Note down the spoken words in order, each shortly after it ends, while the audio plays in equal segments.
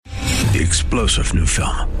The explosive new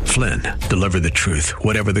film, Flynn, deliver the truth,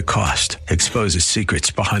 whatever the cost. Exposes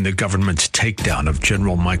secrets behind the government's takedown of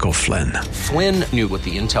General Michael Flynn. Flynn knew what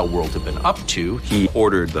the intel world had been up to. He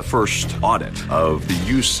ordered the first audit of the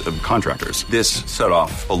use of contractors. This set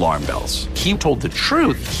off alarm bells. He told the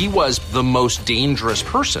truth. He was the most dangerous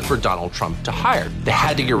person for Donald Trump to hire. They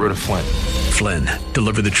had to get rid of Flynn. Flynn,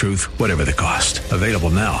 deliver the truth, whatever the cost. Available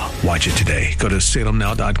now. Watch it today. Go to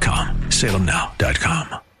salemnow.com.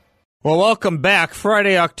 salemnow.com. Well, welcome back.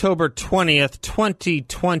 Friday, October 20th,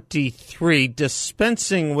 2023.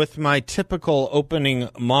 Dispensing with my typical opening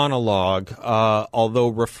monologue, although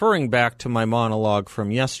referring back to my monologue from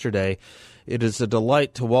yesterday, it is a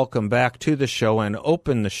delight to welcome back to the show and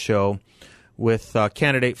open the show with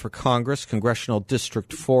candidate for Congress, Congressional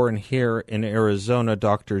District 4, and here in Arizona,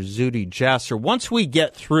 Dr. Zuhdi Jasser. Once we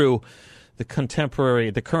get through the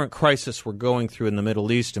current crisis we're going through in the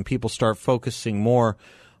Middle East and people start focusing more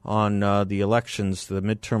on the elections, the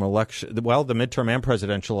midterm and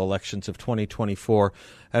presidential elections of 2024,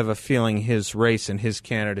 I have a feeling his race and his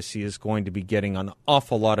candidacy is going to be getting an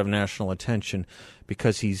awful lot of national attention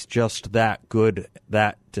because he's just that good,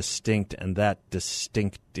 that distinct, and that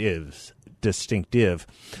distinctive.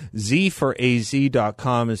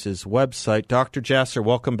 Z4AZ.com is his website. Dr. Jasser,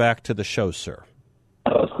 welcome back to the show, sir.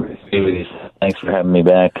 Oh, it's great to be with you. Thanks for having me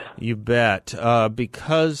back. You bet.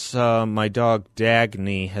 Because my dog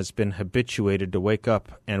Dagny has been habituated to wake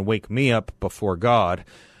me up before God,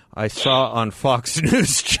 I saw on Fox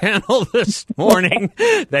News Channel this morning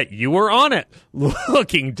that you were on it,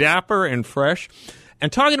 looking dapper and fresh,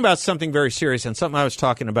 and talking about something very serious, and something I was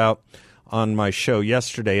talking about on my show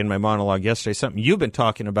yesterday, in my monologue yesterday, something you've been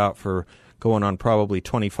talking about for going on probably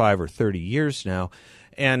 25 or 30 years now.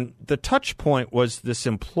 And the touch point was this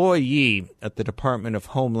employee at the Department of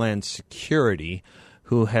Homeland Security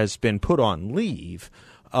who has been put on leave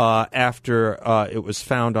after it was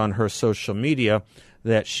found on her social media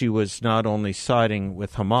that she was not only siding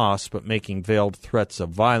with Hamas but making veiled threats of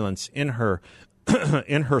violence in her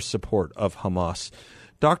in her support of Hamas.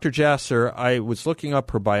 Dr. Jasser, I was looking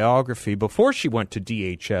up her biography before she went to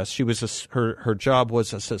DHS. She was her job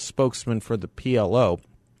was as a spokesman for the PLO,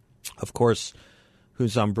 of course,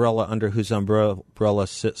 under whose umbrella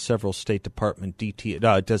sit several State Department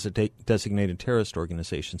designated terrorist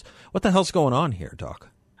organizations. What the hell's going on here, Doc?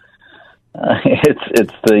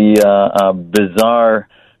 It's the bizarre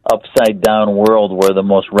upside down world where the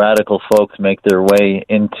most radical folks make their way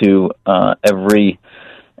into every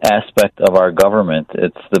aspect of our government.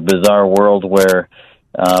 It's the bizarre world where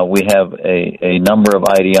we have a number of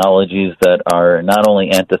ideologies that are not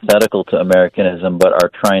only antithetical to Americanism, but are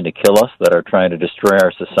trying to kill us, that are trying to destroy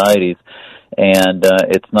our societies. And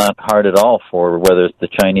it's not hard at all for whether it's the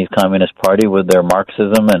Chinese Communist Party with their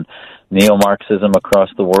Marxism and neo-Marxism across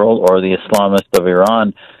the world, or the Islamists of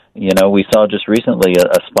Iran. You know, we saw just recently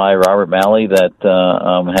a spy, Robert Malley, that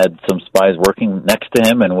had some spies working next to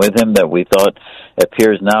him and with him that we thought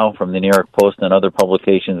appears now from the New York Post and other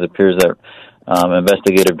publications, appears that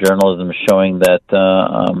investigative journalism is showing that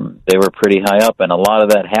they were pretty high up. And a lot of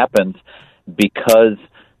that happens because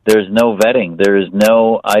there's no vetting. There is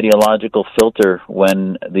no ideological filter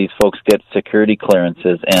when these folks get security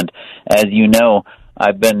clearances. And as you know,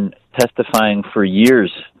 I've been testifying for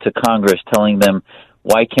years to Congress telling them,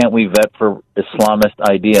 why can't we vet for Islamist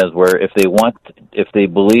ideas where if they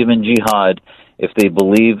believe in jihad, if they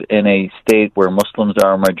believe in a state where Muslims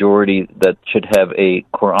are a majority that should have a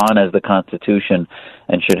Quran as the constitution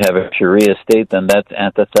and should have a Sharia state, then that's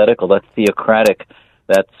antithetical. That's theocratic.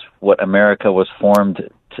 That's what America was formed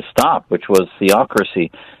to stop, which was theocracy.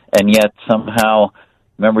 And yet somehow,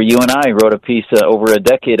 remember you and I wrote a piece over a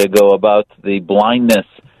decade ago about the blindness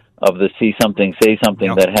of the see something, say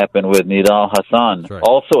something that happened with Nidal Hassan, right,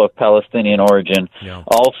 also of Palestinian origin,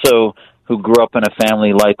 also who grew up in a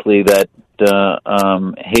family likely that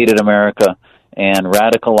hated America and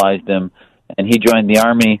radicalized him. And he joined the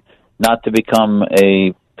Army not to become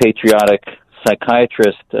a patriotic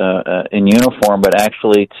psychiatrist in uniform, but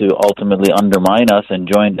actually to ultimately undermine us, and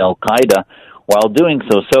joined Al-Qaeda while doing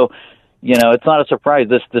so. So, you know, it's not a surprise.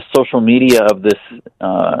 This social media of this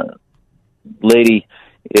lady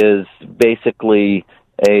is basically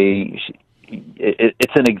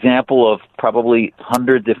it's an example of probably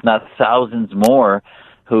hundreds, if not thousands more,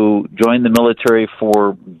 who join the military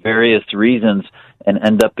for various reasons and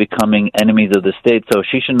end up becoming enemies of the state. So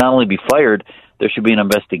she should not only be fired, there should be an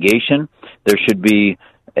investigation. There should be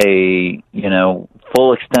a,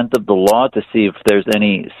 full extent of the law to see if there's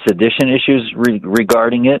any sedition issues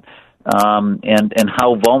regarding it, and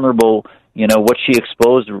how vulnerable what she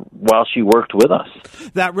exposed while she worked with us.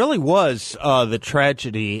 That really was the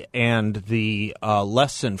tragedy and the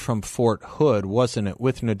lesson from Fort Hood, wasn't it,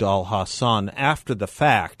 with Nidal Hasan after the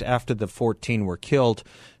fact, after the 14 were killed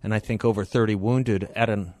and I think over 30 wounded at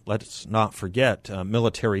let's not forget,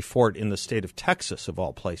 military fort in the state of Texas, of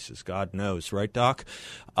all places, God knows, right, Doc?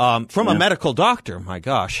 From a medical doctor, my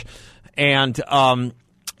gosh. And the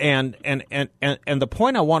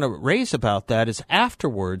point I want to raise about that is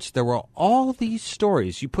afterwards there were all these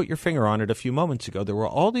stories. You put your finger on it a few moments ago. There were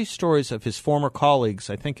all these stories of his former colleagues,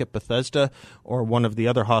 I think at Bethesda or one of the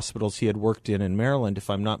other hospitals he had worked in Maryland, if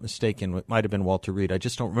I'm not mistaken. It might have been Walter Reed. I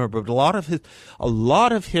just don't remember. But a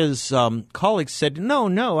lot of his colleagues said,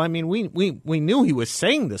 no. I mean, we knew he was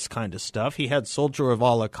saying this kind of stuff. He had Soldier of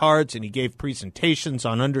Allah cards, and he gave presentations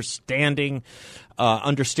on understanding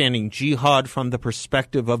jihad from the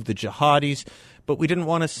perspective of the jihadis, but we didn't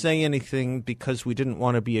want to say anything because we didn't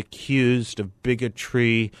want to be accused of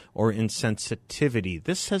bigotry or insensitivity.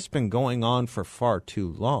 This has been going on for far too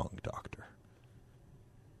long, Doctor.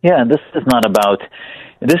 Yeah, this is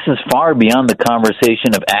far beyond the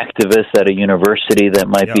conversation of activists at a university that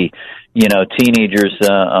might be, teenagers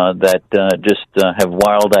that just have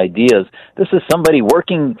wild ideas. This is somebody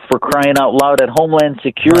working, for crying out loud, at Homeland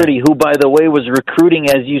Security, who, by the way, was recruiting,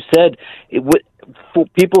 as you said, for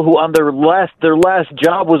people who on their last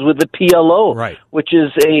job was with the PLO, which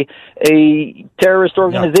is a terrorist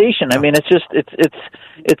organization. I mean,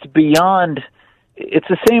 it's beyond. It's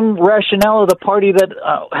the same rationale of the party that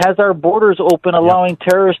has our borders open, allowing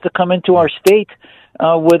terrorists to come into our state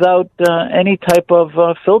without any type of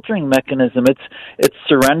filtering mechanism. It's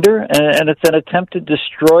surrender, and it's an attempt to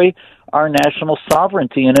destroy our national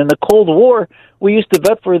sovereignty. And in the Cold War, we used to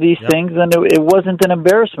vet for these things, and it wasn't an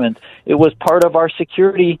embarrassment. It was part of our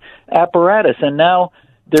security apparatus, and now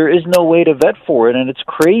there is no way to vet for it. And it's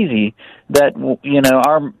crazy that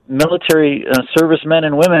our military servicemen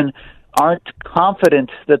and women aren't confident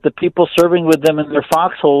that the people serving with them in their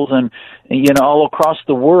foxholes and all across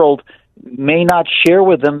the world may not share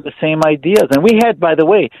with them the same ideas. And we had, by the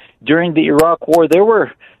way, during the Iraq War, there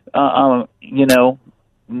were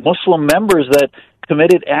Muslim members that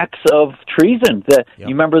committed acts of treason. You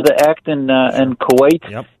remember the act in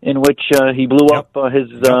Kuwait in which he blew up his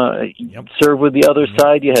serve with the other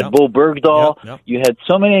side. You had Bull Bergdahl. You had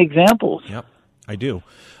so many examples. I do.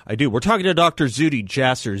 We're talking to Dr. Zuhdi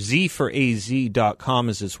Jasser. Z4AZ.com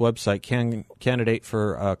is his website. Candidate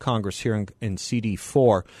for Congress here in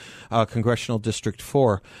CD4, Congressional District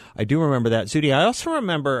 4. I do remember that. Zuhdi, I also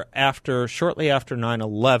remember shortly after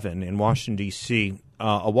 9/11 in Washington, D.C.,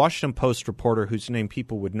 a Washington Post reporter whose name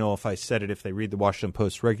people would know if I said it, if they read the Washington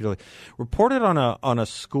Post regularly, reported on a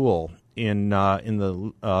school in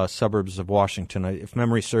the suburbs of Washington, if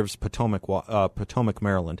memory serves, Potomac,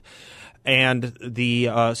 Maryland. And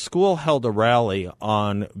the school held a rally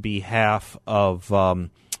on behalf of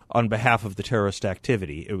the terrorist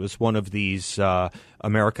activity. It was one of these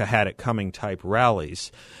America Had It Coming type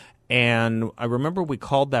rallies. And I remember we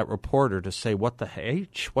called that reporter to say, what the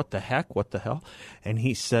heck, what the hell? And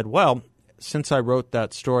he said, well, since I wrote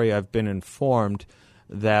that story, I've been informed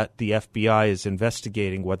that the FBI is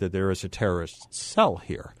investigating whether there is a terrorist cell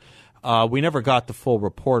here. We never got the full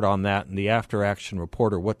report on that in the after-action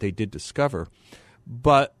report or what they did discover.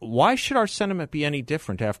 But why should our sentiment be any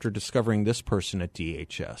different after discovering this person at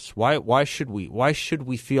DHS? Why should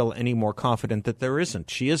we feel any more confident that there isn't?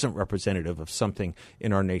 She isn't representative of something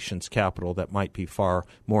in our nation's capital that might be far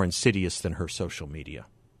more insidious than her social media.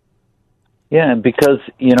 Yeah, because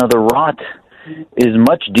the rot is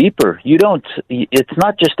much deeper. It's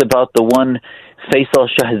not just about the one Faisal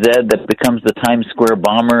Shahzad that becomes the Times Square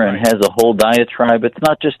bomber and has a whole diatribe. It's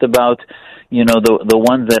not just about the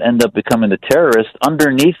ones that end up becoming the terrorists.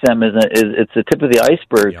 Underneath them it's the tip of the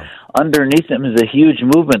iceberg. Yeah. Underneath them is a huge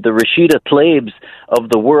movement, the Rashida Tlaibs of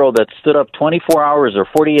the world that stood up 24 hours or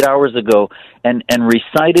 48 hours ago and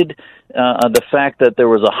recited the fact that there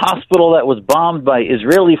was a hospital that was bombed by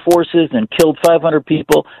Israeli forces and killed 500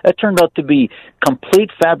 people. That turned out to be complete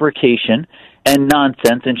fabrication and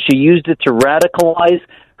nonsense, and she used it to radicalize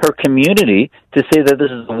her community to say that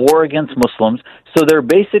this is a war against Muslims. So they're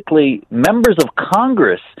basically members of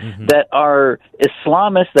Congress that are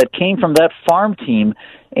Islamists that came from that farm team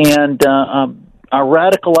and are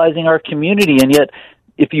radicalizing our community. And yet,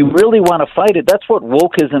 if you really want to fight it, that's what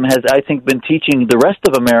wokeism has, I think, been teaching the rest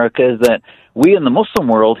of America, is that we in the Muslim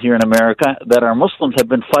world here in America that are Muslims have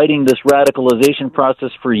been fighting this radicalization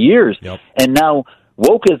process for years. Yep. And now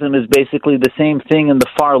wokeism is basically the same thing in the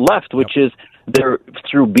far left, which is They're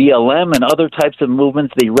through BLM and other types of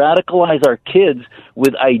movements. They radicalize our kids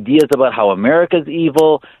with ideas about how America's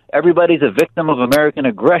evil, everybody's a victim of American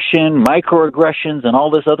aggression, microaggressions, and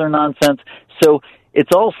all this other nonsense. So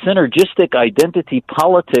it's all synergistic identity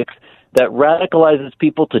politics that radicalizes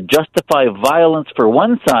people to justify violence for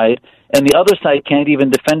one side, and the other side can't even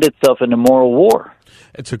defend itself in a moral war.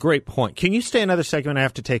 It's a great point. Can you stay another segment? I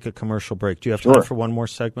have to take a commercial break. Do you have time for one more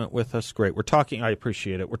segment with us? Great. We're talking, I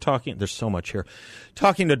appreciate it. We're talking, there's so much here.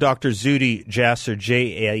 Talking to Dr. Zuhdi Jasser,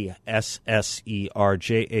 Jasser,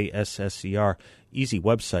 Jasser. Easy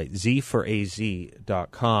website,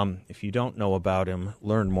 z4az.com. If you don't know about him,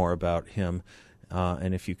 learn more about him.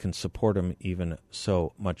 And if you can support him, even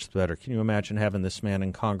so much better. Can you imagine having this man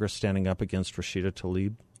in Congress standing up against Rashida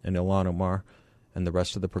Tlaib and Ilhan Omar and the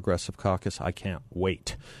rest of the Progressive Caucus? I can't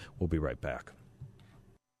wait. We'll be right back.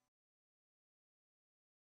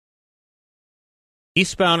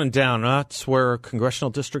 Eastbound and down, that's where Congressional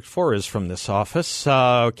District 4 is from this office.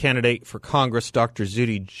 Candidate for Congress, Dr.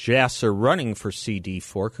 Zuhdi Jasser, running for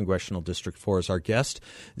CD4, Congressional District 4 is our guest.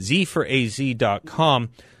 Z4AZ.com.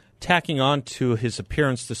 Tacking on to his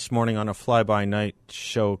appearance this morning on a fly-by-night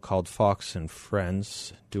show called Fox and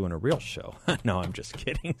Friends, doing a real show. No, I'm just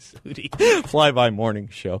kidding, Zuhdi. Fly-by-morning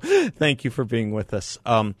show. Thank you for being with us.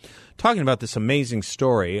 Talking about this amazing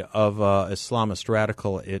story of Islamist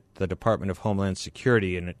radical at the Department of Homeland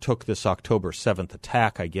Security, and it took this October 7th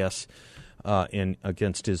attack, I guess,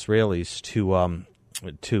 against Israelis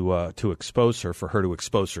to expose her, for her to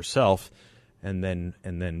expose herself. And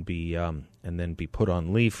then be put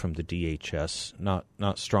on leave from the DHS.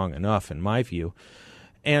 Not strong enough, in my view.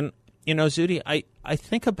 And Zuhdi, I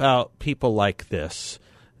think about people like this,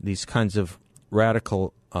 these kinds of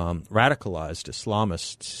radicalized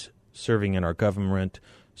Islamists serving in our government,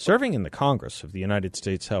 serving in the Congress of the United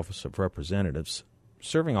States House of Representatives,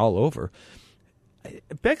 serving all over.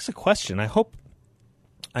 It begs a question. I hope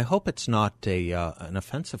it's not an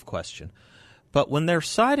offensive question. But when they're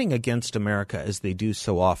siding against America, as they do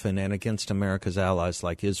so often, and against America's allies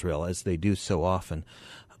like Israel, as they do so often,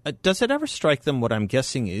 does it ever strike them, what I'm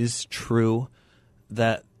guessing is true,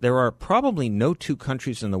 that there are probably no two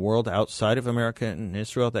countries in the world outside of America and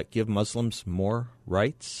Israel that give Muslims more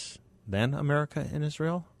rights than America and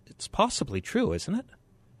Israel? It's possibly true, isn't it?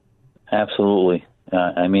 Absolutely.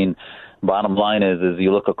 Bottom line is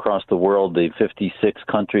you look across the world, the 56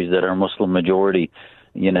 countries that are Muslim majority.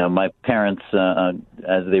 My parents,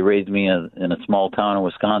 as they raised me in a small town in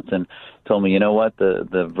Wisconsin, told me, you know what,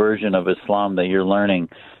 the version of Islam that you're learning,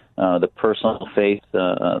 the personal faith,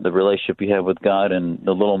 the relationship you have with God, and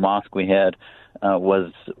the little mosque we had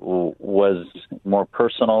was more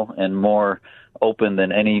personal and more open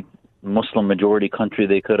than any Muslim majority country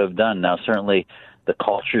they could have done. Now, certainly the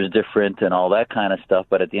culture is different and all that kind of stuff,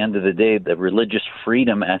 but at the end of the day, the religious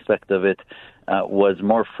freedom aspect of it was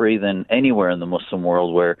more free than anywhere in the Muslim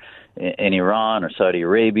world, where in Iran or Saudi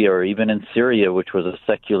Arabia or even in Syria, which was a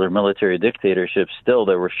secular military dictatorship, still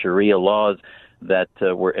there were Sharia laws that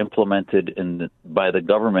were implemented by the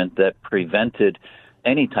government that prevented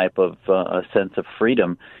any type of a sense of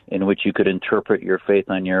freedom in which you could interpret your faith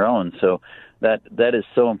on your own. So that is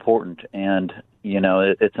so important. And,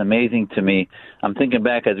 it's amazing to me. I'm thinking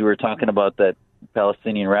back as we were talking about that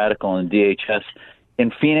Palestinian radical in DHS.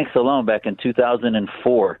 In Phoenix alone, back in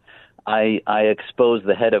 2004, I exposed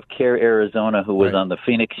the head of CARE Arizona, who was on the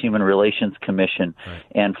Phoenix Human Relations Commission,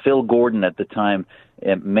 and Phil Gordon at the time,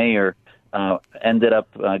 mayor, ended up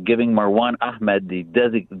giving Marwan Ahmed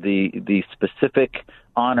the specific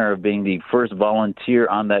honor of being the first volunteer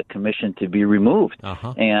on that commission to be removed.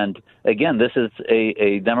 And again, this is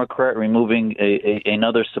a Democrat removing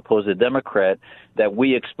another supposed Democrat that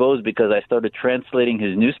we exposed because I started translating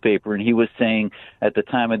his newspaper, and he was saying at the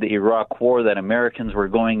time of the Iraq War that Americans were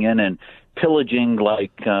going in and pillaging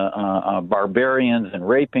like barbarians and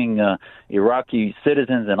raping Iraqi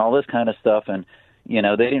citizens and all this kind of stuff. And they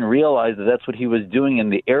didn't realize that that's what he was doing in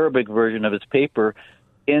the Arabic version of his paper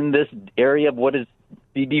in this area of what is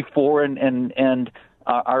CD4 and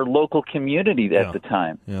our local community at the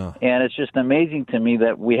time. And it's just amazing to me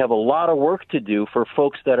that we have a lot of work to do for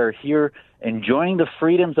folks that are here enjoying the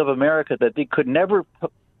freedoms of America that they could never,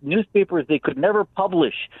 newspapers they could never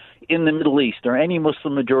publish in the Middle East or any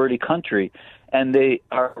Muslim majority country. And they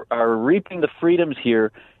are reaping the freedoms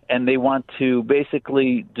here, and they want to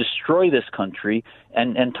basically destroy this country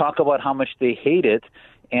and talk about how much they hate it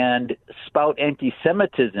and spout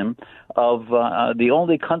anti-Semitism of the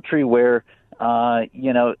only country where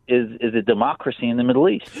is a democracy in the Middle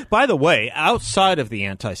East. By the way, outside of the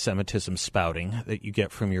anti-Semitism spouting that you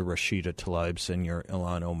get from your Rashida Tlaibs and your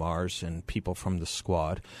Ilhan Omars and people from the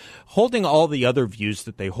Squad, holding all the other views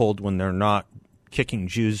that they hold when they're not kicking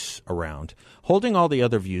Jews around, holding all the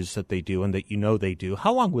other views that they do and that they do,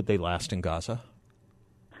 how long would they last in Gaza?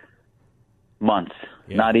 Months,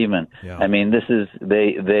 not even. Yeah. I mean, this is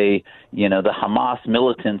the Hamas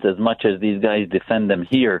militants, as much as these guys defend them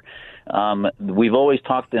here. We've always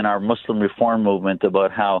talked in our Muslim reform movement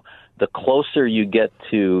about how the closer you get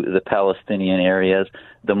to the Palestinian areas,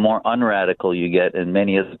 the more unradical you get, and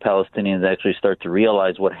many of the Palestinians actually start to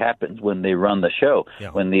realize what happens when they run the show,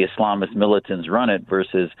 when the Islamist militants run it,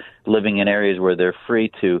 versus living in areas where they're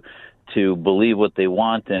free to believe what they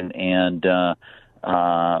want and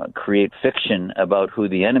create fiction about who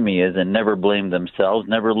the enemy is and never blame themselves,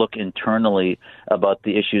 never look internally about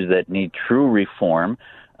the issues that need true reform.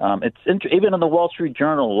 Even in the Wall Street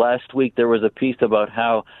Journal last week, there was a piece about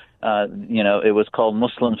how, it was called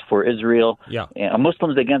Muslims for Israel,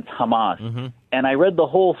 Muslims against Hamas. Mm-hmm. And I read the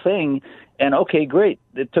whole thing, and okay, great.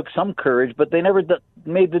 It took some courage, but they never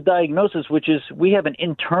made the diagnosis, which is we have an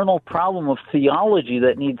internal problem of theology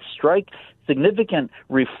that needs significant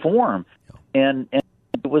reform. And it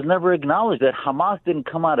was never acknowledged that Hamas didn't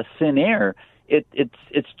come out of thin air.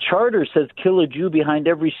 Its charter says kill a Jew behind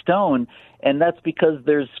every stone, and that's because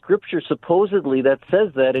there's scripture supposedly that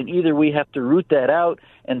says that, and either we have to root that out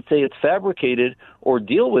and say it's fabricated or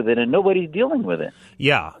deal with it, and nobody's dealing with it.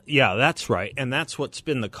 Yeah, that's right, and that's what's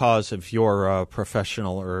been the cause of your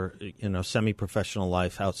professional or semi-professional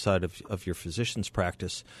life outside of your physician's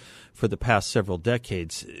practice for the past several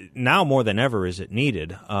decades. Now more than ever is it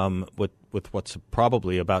needed, with what's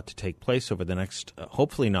probably about to take place over the next,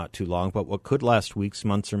 hopefully not too long, but what could last weeks,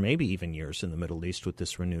 months, or maybe even years in the Middle East with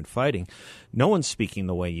this renewed fighting. No one's speaking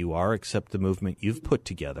the way you are except the movement you've put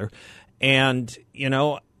together. And,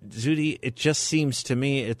 Zuhdi, it just seems to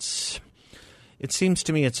me it's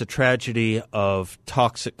a tragedy of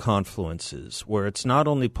toxic confluences where it's not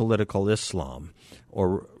only political Islam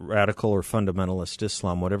or radical or fundamentalist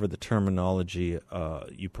Islam, whatever the terminology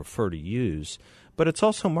you prefer to use, but it's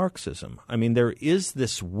also Marxism. I mean, there is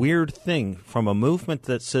this weird thing from a movement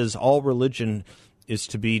that says all religion is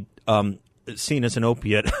to be seen as an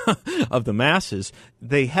opiate of the masses.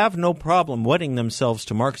 They have no problem wedding themselves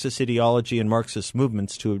to Marxist ideology and Marxist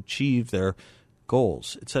movements to achieve their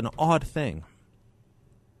goals. It's an odd thing.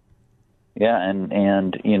 Yeah, and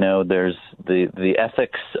there's the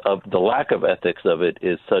ethics of the lack of ethics of it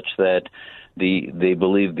is such that they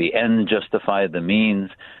believe the end justify the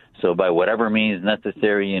means. So by whatever means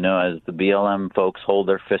necessary, as the BLM folks hold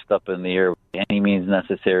their fist up in the air, any means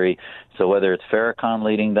necessary. So whether it's Farrakhan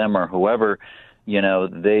leading them or whoever,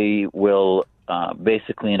 they will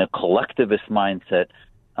basically in a collectivist mindset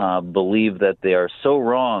believe that they are so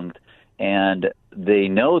wronged, and they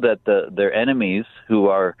know that their enemies, who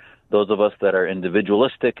are those of us that are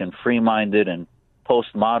individualistic and free-minded and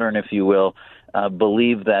postmodern, if you will,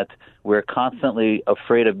 believe that we're constantly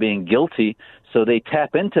afraid of being guilty, so they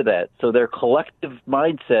tap into that. So their collective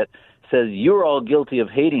mindset says, you're all guilty of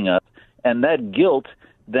hating us, and that guilt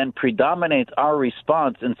then predominates our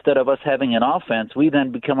response. Instead of us having an offense, we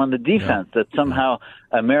then become on the defense, that somehow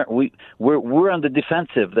we're on the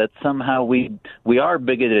defensive, that somehow we are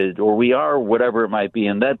bigoted or we are whatever it might be,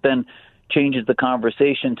 and that then changes the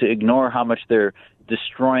conversation to ignore how much they're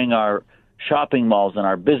destroying our shopping malls and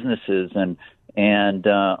our businesses, and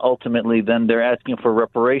ultimately then they're asking for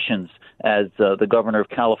reparations, as the governor of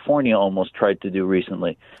California almost tried to do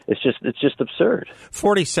recently. It's just absurd.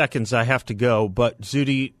 40 seconds, I have to go, but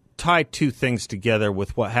Zuhdi, tie two things together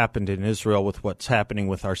with what happened in Israel with what's happening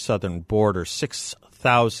with our southern border.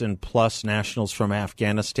 6,000 plus nationals from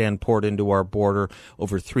Afghanistan poured into our border,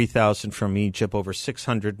 over 3,000 from Egypt, over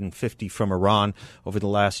 650 from Iran over the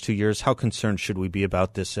last 2 years. How concerned should we be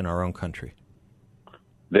about this in our own country?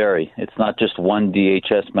 Very. It's not just one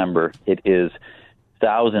DHS member. It is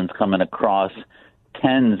thousands coming across.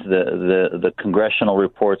 Tens, the congressional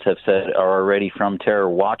reports have said, are already from terror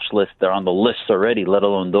watch lists. They're on the lists already, let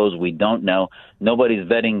alone those we don't know. Nobody's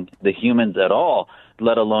vetting the humans at all,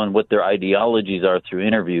 let alone what their ideologies are through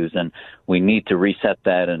interviews. And we need to reset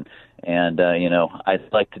that. And I'd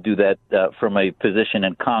like to do that from a position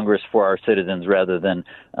in Congress for our citizens rather than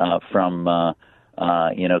from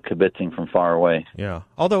kibitzing from far away. Yeah,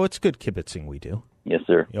 although it's good kibitzing we do. Yes,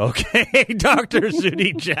 sir. Okay. Dr.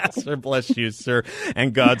 Zuhdi Jasser, bless you, sir,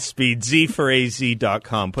 and Godspeed.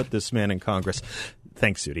 Z4AZ.com. Put this man in Congress.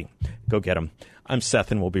 Thanks, Zuhdi. Go get him. I'm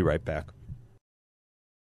Seth, and we'll be right back.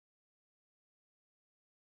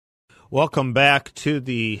 Welcome back to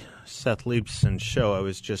the Seth Leibson's show, I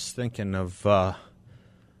was just thinking of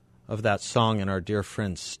that song, and our dear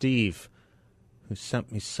friend Steve, who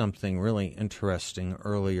sent me something really interesting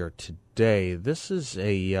earlier today. This is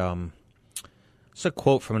it's a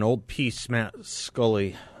quote from an old piece Matt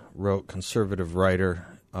Scully wrote, conservative writer,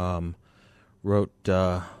 wrote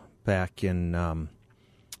back in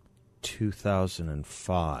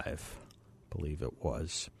 2005, I believe it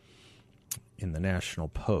was, in the National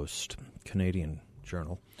Post, Canadian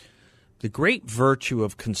journal. The great virtue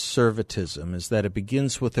of conservatism is that it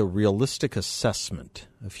begins with a realistic assessment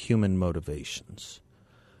of human motivations.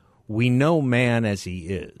 We know man as he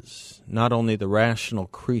is, not only the rational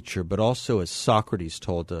creature, but also, as Socrates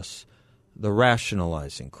told us, the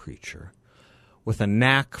rationalizing creature, with a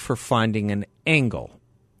knack for finding an angle,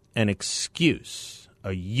 an excuse,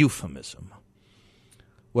 a euphemism.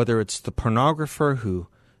 Whether it's the pornographer who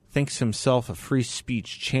thinks himself a free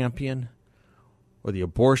speech champion, or the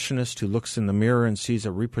abortionist who looks in the mirror and sees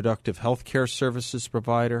a reproductive health care services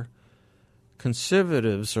provider,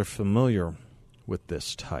 conservatives are familiar with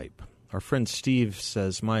this type. Our friend Steve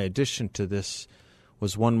says, my addition to this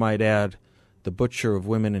was, one might add, the butcher of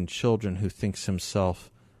women and children who thinks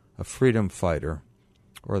himself a freedom fighter,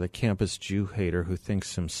 or the campus Jew hater who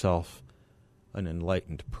thinks himself an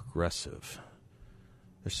enlightened progressive.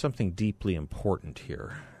 There's something deeply important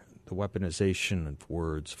here. The weaponization of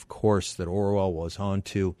words, of course, that Orwell was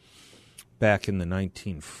onto back in the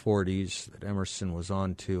 1940s, that Emerson was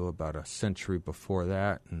onto about a century before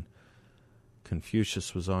that, and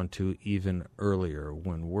Confucius was onto even earlier.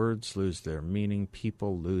 When words lose their meaning,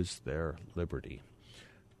 people lose their liberty.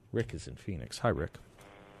 Rick is in Phoenix. Hi, Rick.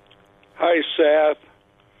 Hi, Seth.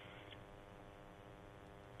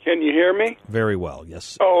 Can you hear me? Very well,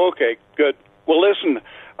 yes. Oh, okay, good. Well, listen,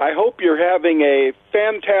 I hope you're having a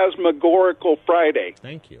phantasmagorical Friday.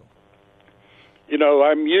 Thank you. You know,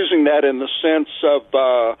 I'm using that in the sense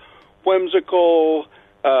of whimsical,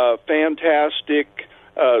 fantastic,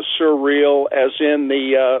 surreal, as in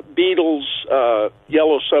the Beatles'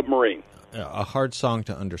 Yellow Submarine. A hard song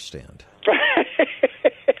to understand.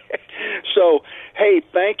 So, hey,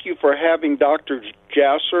 thank you for having Dr.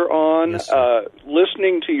 Jasser on. Yes, sir.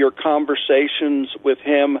 Listening to your conversations with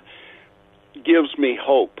him gives me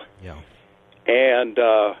hope. Yeah. And,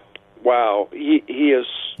 wow, he is...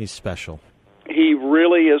 He's special. He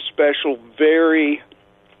really is special, very,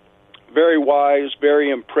 very wise,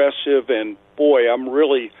 very impressive, and, boy, I'm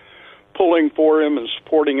really pulling for him and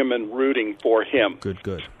supporting him and rooting for him.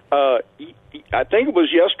 Good. I think it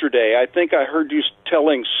was yesterday, I think I heard you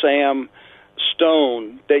telling Sam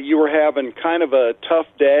Stone that you were having kind of a tough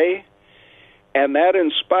day, and that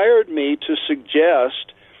inspired me to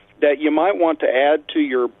suggest that you might want to add to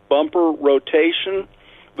your bumper rotation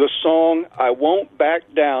the song I Won't Back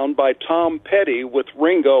Down by Tom Petty with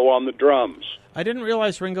Ringo on the drums. I didn't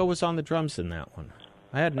realize Ringo was on the drums in that one.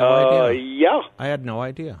 I had no idea. Yeah. I had no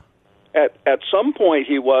idea. At some point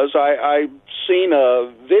he was. I seen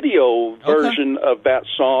a video version of that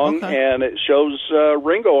song, and it shows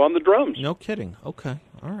Ringo on the drums. No kidding. Okay.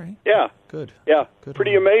 All right. Yeah. Good. Yeah. Good.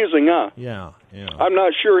 Pretty amazing, huh? Yeah. I'm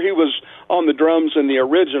not sure he was on the drums in the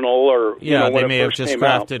original, or when they may have just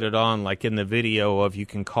grafted it on, like in the video of "You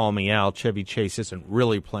Can Call Me Al." Chevy Chase isn't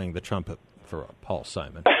really playing the trumpet for Paul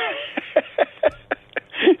Simon.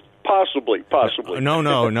 Possibly.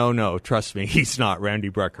 No. Trust me, he's not. Randy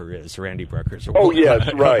Brecker is. Randy Brecker's.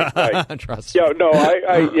 Yes, right. Trust me. Yeah, no,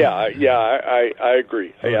 I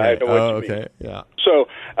agree. Okay. Yeah, I know what you mean. Yeah. So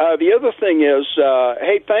the other thing is,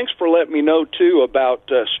 hey, thanks for letting me know too about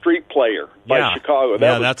Street Player by Chicago.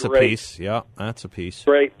 That's great. a piece. Yeah, that's a piece.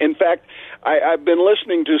 Great. In fact, I've been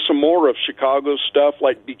listening to some more of Chicago stuff,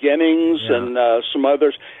 like Beginnings and some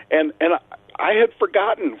others, and I had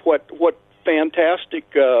forgotten what fantastic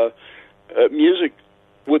music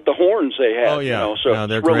with the horns they had. Oh, yeah. So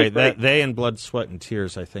they're really great. They and Blood, Sweat, and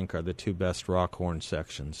Tears, I think, are the two best rock horn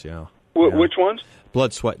sections, Which ones?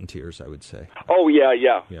 Blood, Sweat, and Tears, I would say. Oh,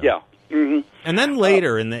 yeah. Mm-hmm. And then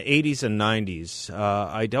later, in the 80s and 90s,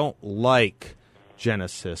 I don't like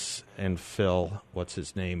Genesis and Phil, what's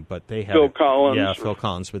his name, but they had Phil Collins. Yeah, Phil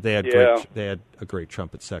Collins, but they had a great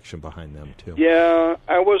trumpet section behind them too. Yeah,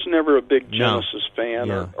 I was never a big Genesis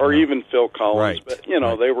fan, or even Phil Collins, but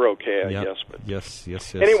they were okay, I guess. But yes.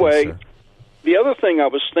 Anyway, yes, the other thing I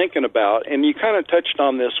was thinking about, and you kind of touched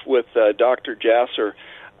on this with Dr. Jasser,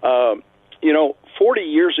 40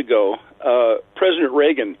 years ago, President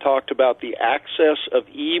Reagan talked about the axis of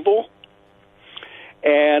evil.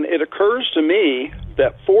 And it occurs to me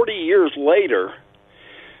that 40 years later,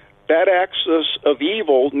 that axis of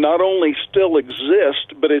evil not only still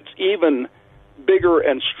exists, but it's even bigger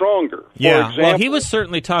and stronger. Yeah, For example, well, he was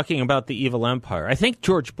certainly talking about the evil empire. I think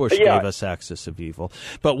George Bush gave us Axis of Evil.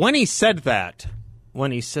 But when he said that,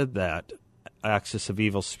 Axis of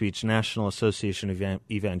Evil speech, National Association of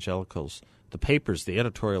Evangelicals, the papers, the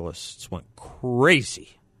editorialists went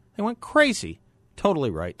crazy. They went crazy. Totally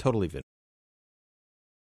right, totally vindicated.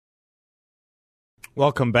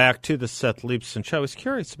 Welcome back to the Seth Leibsohn Show. I was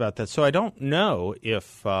curious about that. So I don't know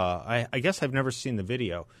if, I guess I've never seen the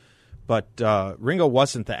video, but Ringo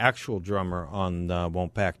wasn't the actual drummer on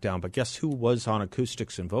Won't Back Down, but guess who was on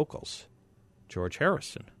acoustics and vocals? George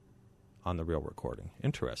Harrison on the real recording.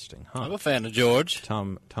 Interesting, huh? I'm a fan of George.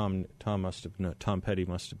 Tom Petty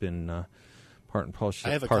must have been part and parcel.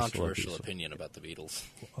 I have a controversial opinion about the Beatles.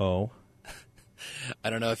 Oh? I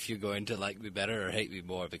don't know if you're going to like me better or hate me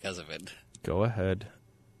more because of it. Go ahead.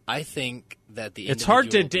 I think that the it's hard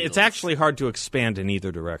to. Beatles, it's actually hard to expand in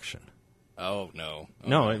either direction. Oh no! Oh,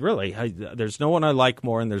 no, it really. There's no one I like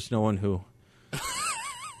more, and there's no one who.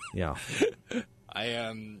 Yeah. I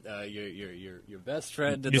am your best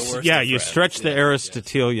friend and you, the worst. Yeah, of you friends. stretch the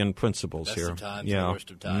Aristotelian principles best here. Of times, yeah. the worst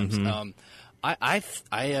of times. Mm-hmm.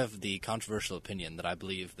 I have the controversial opinion that I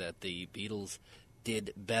believe that the Beatles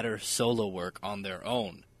did better solo work on their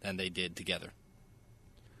own than they did together.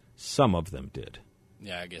 Some of them did.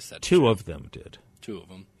 Yeah, I guess that's Two true. of them did. Two of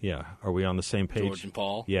them. Yeah. Are we on the same page? George and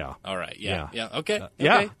Paul? Yeah. All right. Yeah. Okay.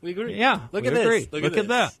 Yeah. Okay. We agree. Yeah. Look we at agree. this. Look at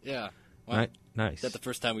that. Yeah. Wow. Right. Nice. Is that the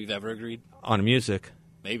first time we've ever agreed? On music.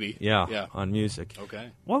 Maybe. Yeah. On music.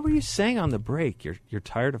 Okay. What were you saying on the break? You're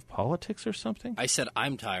tired of politics or something? I said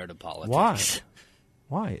I'm tired of politics.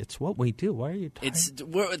 Why? Why? It's what we do. Why are you tired? It's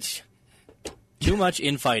too much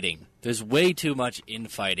infighting. There's way too much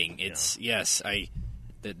infighting. It's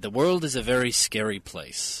The world is a very scary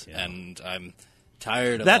place, and I'm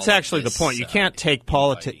tired of That's all actually of this, the point. You can't take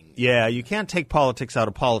politics. Yeah, you can't take politics out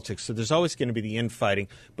of politics. So there's always going to be the infighting.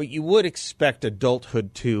 But you would expect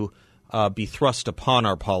adulthood to be thrust upon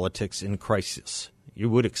our politics in crisis. You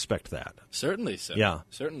would expect that. Certainly so. Yeah.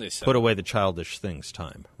 Certainly so. Put away the childish things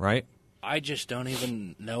time, right? I just don't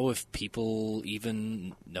even know if people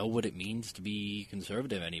even know what it means to be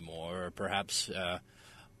conservative anymore, or perhaps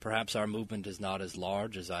our movement is not as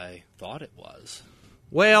large as I thought it was.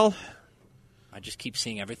 Well, I just keep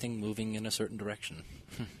seeing everything moving in a certain direction.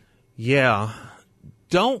 Yeah.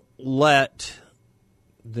 Don't let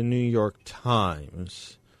the New York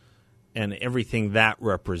Times and everything that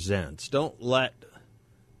represents, don't let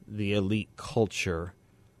the elite culture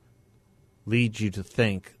lead you to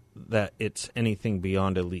think that it's anything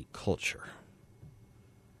beyond elite culture.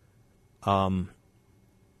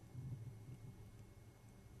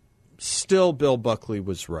 Still, Bill Buckley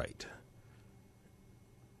was right.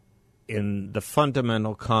 In the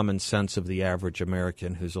fundamental common sense of the average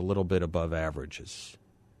American who's a little bit above average, as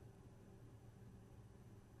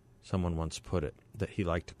someone once put it, that he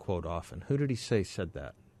liked to quote often. Who did he say said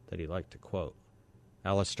that he liked to quote?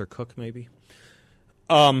 Alistair Cook, maybe?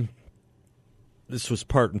 This was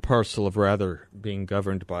part and parcel of rather being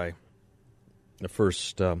governed by the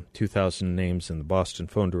first 2,000 names in the Boston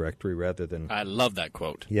phone directory rather than... I love that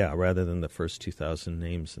quote. Yeah, rather than the first 2,000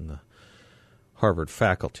 names in the Harvard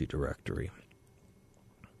faculty directory.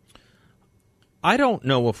 I don't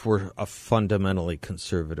know if we're a fundamentally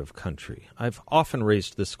conservative country. I've often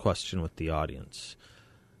raised this question with the audience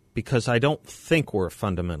because I don't think we're a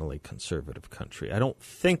fundamentally conservative country. I don't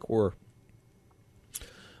think we're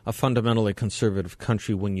a fundamentally conservative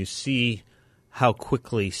country when you see how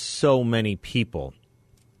quickly so many people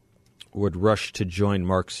would rush to join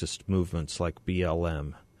Marxist movements like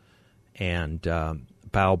BLM and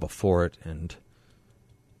bow before it and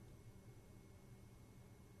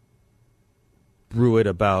brew it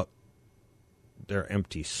about their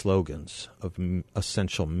empty slogans of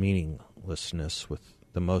essential meaninglessness with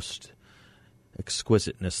the most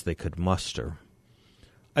exquisiteness they could muster.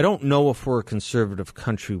 I don't know if we're a conservative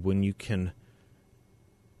country when you can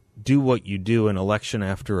do what you do in election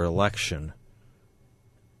after election.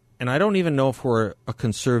 And I don't even know if we're a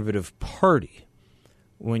conservative party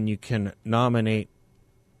when you can nominate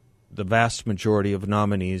the vast majority of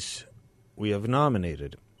nominees we have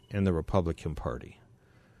nominated in the Republican Party.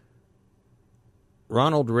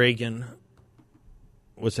 Ronald Reagan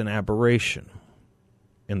was an aberration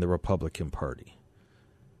in the Republican Party.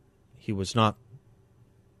 He was not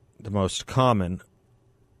the most common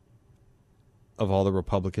of all the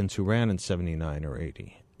Republicans who ran in 79 or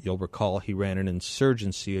 80. You'll recall he ran an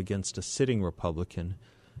insurgency against a sitting Republican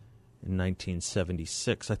in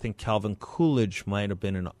 1976. I think Calvin Coolidge might have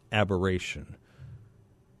been an aberration.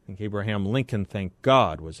 I think Abraham Lincoln, thank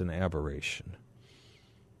God, was an aberration.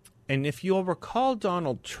 And if you'll recall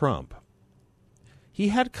Donald Trump, he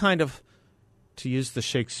had kind of, to use the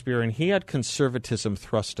Shakespearean, he had conservatism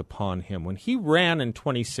thrust upon him. When he ran in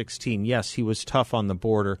 2016, yes, he was tough on the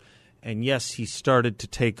border, and yes, he started to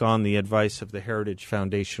take on the advice of the Heritage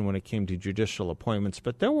Foundation when it came to judicial appointments,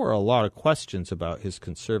 but there were a lot of questions about his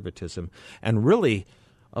conservatism, and really,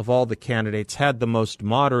 of all the candidates, had the most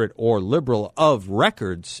moderate or liberal of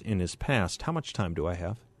records in his past. How much time do I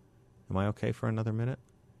have? Am I okay for another minute?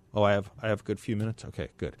 Oh, I have a good few minutes? Okay,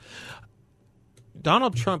 good.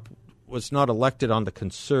 Donald Trump was not elected on the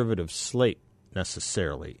conservative slate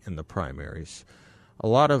necessarily in the primaries. A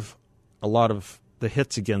lot of the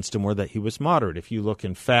hits against him were that he was moderate. If you look,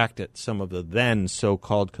 in fact, at some of the then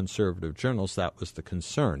so-called conservative journals, that was the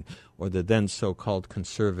concern, or the then so-called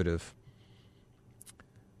conservative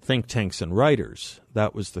think tanks and writers,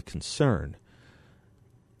 that was the concern.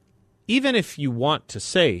 Even if you want to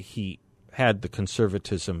say he had the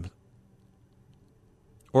conservatism,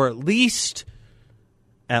 or at least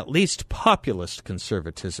populist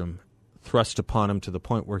conservatism thrust upon him to the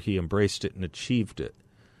point where he embraced it and achieved it,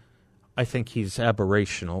 I think he's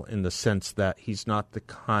aberrational in the sense that he's not the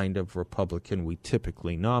kind of Republican we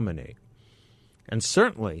typically nominate. And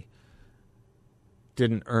certainly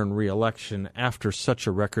didn't earn re-election after such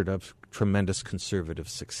a record of tremendous conservative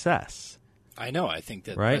success. I know. I think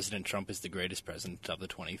that right? President Trump is the greatest president of the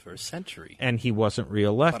 21st century. And he wasn't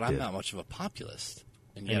re-elected. But I'm not much of a populist.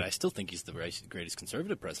 And yet I still think he's the greatest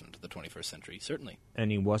conservative president of the 21st century, certainly.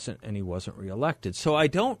 And he wasn't reelected. So I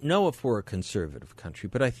don't know if we're a conservative country,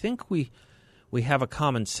 but I think we have a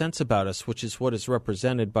common sense about us, which is what is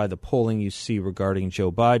represented by the polling you see regarding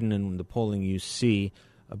Joe Biden and the polling you see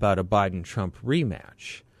about a Biden-Trump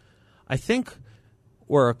rematch. I think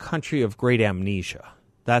we're a country of great amnesia.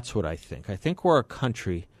 That's what I think. I think we're a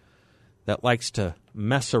country that likes to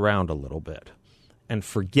mess around a little bit and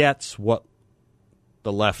forgets what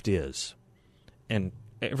the left is. And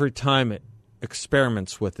every time it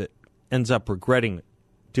experiments with it, ends up regretting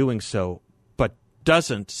doing so, but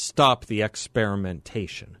doesn't stop the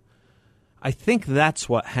experimentation. I think that's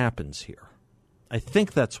what happens here.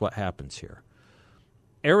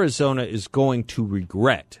 Arizona is going to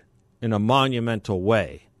regret, in a monumental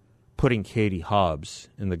way, putting Katie Hobbs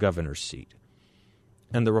in the governor's seat.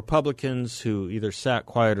 And the Republicans who either sat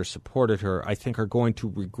quiet or supported her, I think, are going to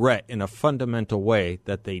regret in a fundamental way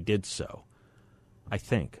that they did so. I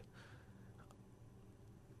think.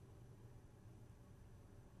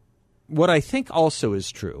 What I think also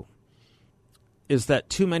is true is that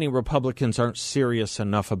too many Republicans aren't serious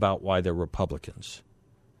enough about why they're Republicans.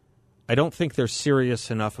 I don't think they're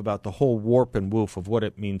serious enough about the whole warp and woof of what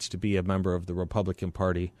it means to be a member of the Republican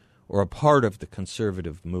Party or a part of the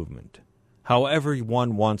conservative movement. However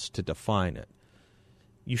one wants to define it.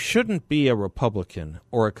 You shouldn't be a Republican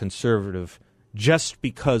or a conservative just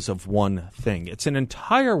because of one thing. It's an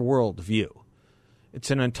entire worldview.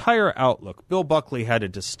 It's an entire outlook. Bill Buckley had a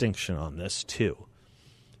distinction on this, too.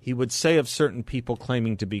 He would say of certain people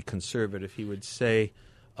claiming to be conservative, he would say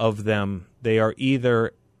of them, they are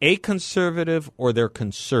either a conservative or they're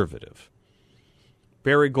conservative.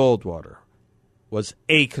 Barry Goldwater was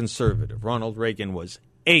a conservative. Ronald Reagan was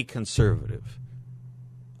a conservative.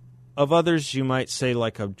 Of others, you might say,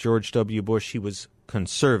 like of George W. Bush, he was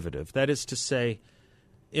conservative. That is to say,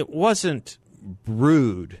 it wasn't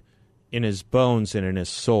brewed in his bones and in his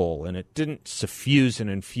soul, and it didn't suffuse and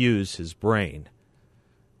infuse his brain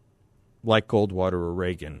like Goldwater or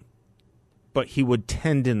Reagan. But he would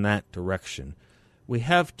tend in that direction. We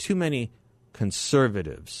have too many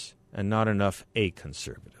conservatives and not enough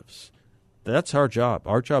a-conservatives. That's our job.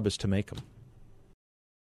 Our job is to make them.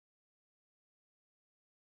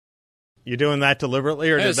 You doing that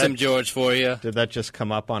deliberately, or There's some George for you. Did that just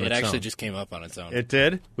come up on its own? It actually just came up on its own. It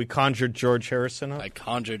did? We conjured George Harrison up? I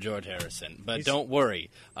conjured George Harrison. But don't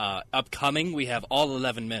worry. Upcoming, we have all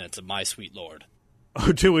 11 minutes of My Sweet Lord.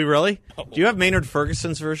 Oh, do we really? Oh. Do you have Maynard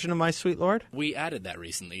Ferguson's version of My Sweet Lord? We added that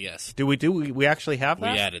recently, yes. We actually have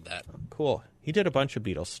that? We added that. Cool. He did a bunch of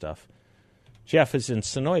Beatles stuff. Jeff is in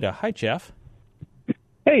Sonoyta. Hi, Jeff.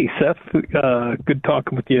 Hey, Seth. Good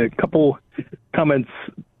talking with you. A couple comments.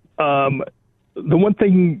 The one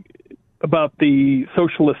thing about the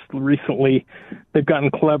socialists recently, they've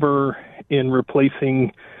gotten clever in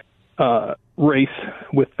replacing race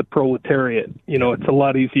with the proletariat. You know, it's a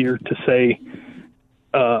lot easier to say,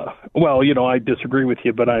 well, you know, I disagree with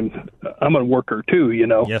you, but I'm a worker too, you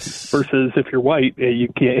know. Yes. Versus if you're white, you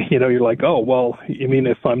can't, you know, you're like, oh, well, you mean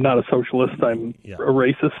if I'm not a socialist, I'm a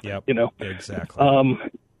racist, yep. You know. Exactly.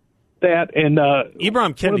 That and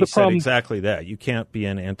Ibram Kendi said exactly that. You can't be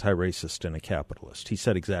an anti-racist and a capitalist. He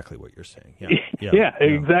said exactly what you're saying. Yeah,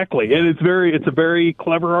 exactly. And it's a very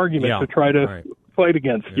clever argument to try to fight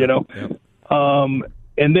against, you know. Yep.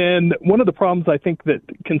 And then one of the problems I think that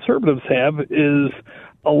conservatives have is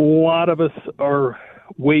a lot of us are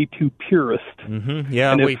way too purist. Mm-hmm.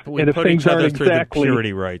 Yeah, and we put each other through the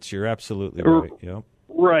purity rights. You're absolutely right. Yep.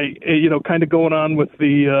 Right. You know, kind of going on with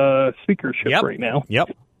the speakership right now. Yep.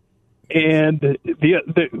 And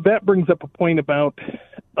that brings up a point about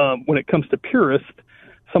when it comes to purists,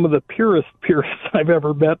 some of the purists I've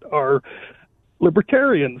ever met are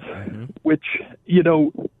libertarians, which, you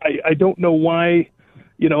know, I don't know why,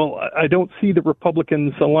 you know, I don't see the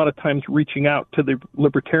Republicans a lot of times reaching out to the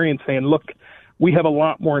libertarians saying, look, we have a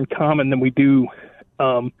lot more in common than we do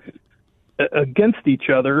against each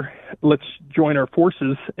other. Let's join our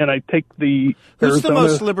forces. And I take the Who's Arizona the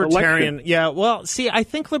most libertarian? election. Yeah, well, see, I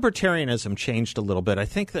think libertarianism changed a little bit. I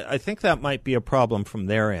think that might be a problem from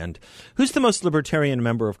their end. Who's the most libertarian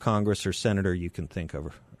member of Congress or senator you can think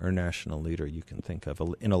of, or national leader you can think of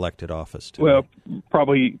in elected office today? Well,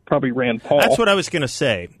 probably Rand Paul. That's what I was going to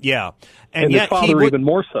say. Yeah, and yet his father even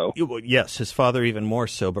more so. Yes, his father even more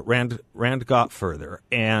so. But Rand got further,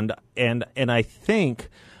 and I think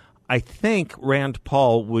Rand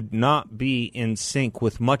Paul would not be in sync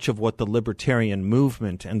with much of what the libertarian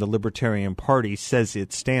movement and the Libertarian Party says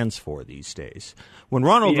it stands for these days. When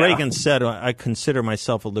Ronald Reagan said, I consider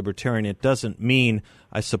myself a libertarian, it doesn't mean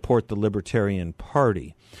I support the Libertarian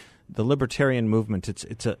Party. The libertarian movement,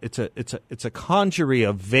 it's a conjury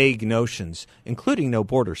of vague notions, including no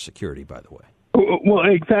border security, by the way. Well,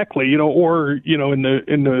 exactly. You know, or, you know, in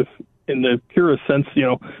the purest sense, you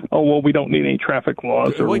know, oh, well, we don't need any traffic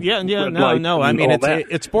laws. Or no. I mean,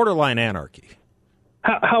 it's borderline anarchy.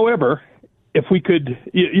 However, if we could,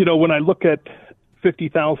 you know, when I look at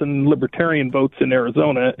 50,000 libertarian votes in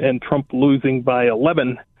Arizona and Trump losing by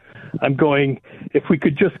 11, I'm going, if we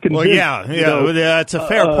could just convince... Well, it's a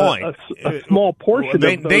fair point. A small portion of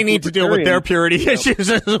those they need to deal with their purity issues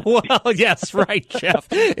as well. Yes, right, Jeff.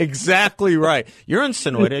 Exactly right. You're in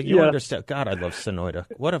Sonoyta. You understand. God, I love Sonoyta.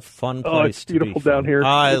 What a fun place it's beautiful to be down here.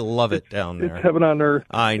 I love it down there. It's heaven on earth.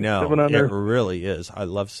 I know. It really is. I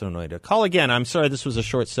love Sonoyta. Call again. I'm sorry this was a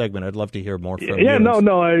short segment. I'd love to hear more from you. Yeah, no.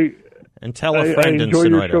 And tell a friend in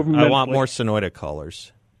Sonoyta. I want more Sonoyta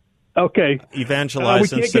callers. Okay.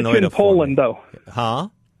 Evangelize in Sonoyta. We can't get you in Poland, though. Huh?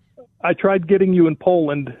 I tried getting you in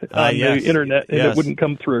Poland on the internet, and it wouldn't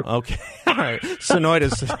come through. Okay. All right.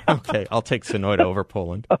 Sonoyta's okay. I'll take Sonoyta over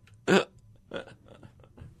Poland.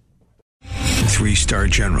 3-star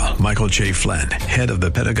General Michael J. Flynn, head of the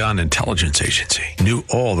Pentagon Intelligence Agency, knew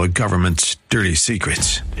all the government's dirty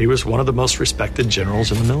secrets. He was one of the most respected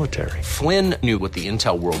generals in the military. Flynn knew what the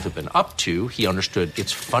intel world had been up to. He understood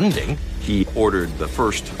its funding. He ordered the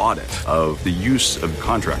first audit of the use of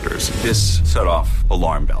contractors. This set off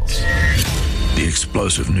alarm bells. The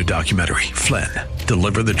explosive new documentary, Flynn,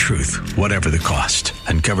 Deliver the Truth, Whatever the Cost,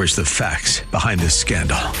 uncovers the facts behind this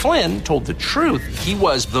scandal. Flynn told the truth. He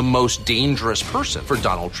was the most dangerous person for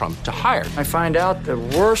Donald Trump to hire. I find out the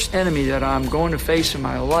worst enemy that I'm going to face in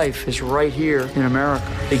my life is right here in America.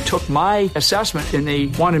 They took my assessment and they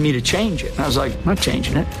wanted me to change it. And I was like, I'm not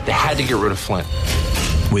changing it. They had to get rid of Flynn.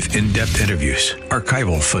 With in-depth interviews,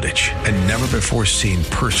 archival footage, and never-before-seen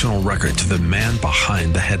personal records of the man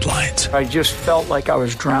behind the headlines. I just felt like I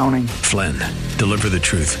was drowning. Flynn, Deliver the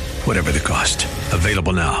Truth, Whatever the Cost.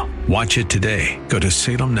 Available now. Watch it today. Go to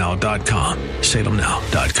salemnow.com.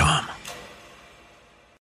 salemnow.com.